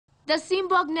The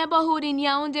Simbok neighbourhood in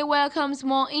Yaounde welcomes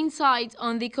more insight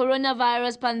on the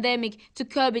coronavirus pandemic to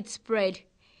curb its spread.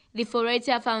 The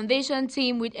Foretia Foundation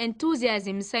team with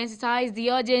enthusiasm sensitized the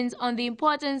audience on the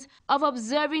importance of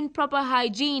observing proper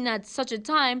hygiene at such a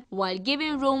time while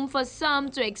giving room for some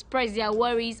to express their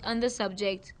worries on the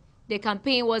subject. The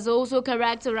campaign was also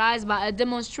characterized by a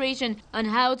demonstration on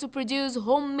how to produce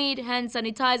homemade hand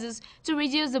sanitizers to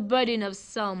reduce the burden of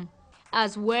some,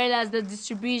 as well as the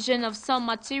distribution of some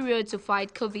material to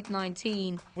fight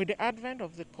COVID-19. With the advent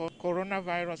of the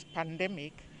coronavirus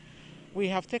pandemic, we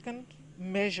have taken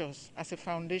measures as a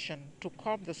foundation to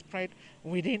curb the spread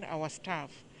within our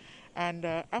staff. And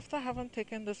after having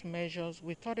taken these measures,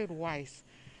 we thought it wise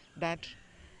that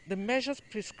the measures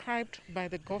prescribed by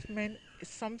the government is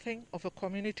something of a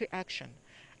community action.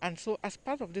 And so as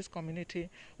part of this community,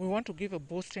 we want to give a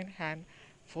boosting hand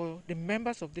for the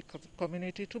members of the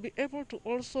community to be able to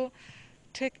also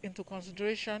take into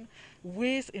consideration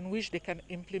ways in which they can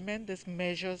implement these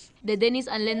measures. The Denis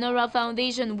and Lenora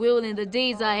Foundation will, in the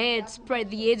days ahead, spread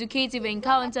the educative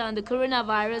encounter on the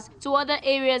coronavirus to other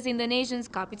areas in the nation's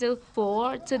capital,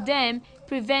 for, to them,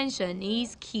 prevention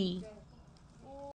is key.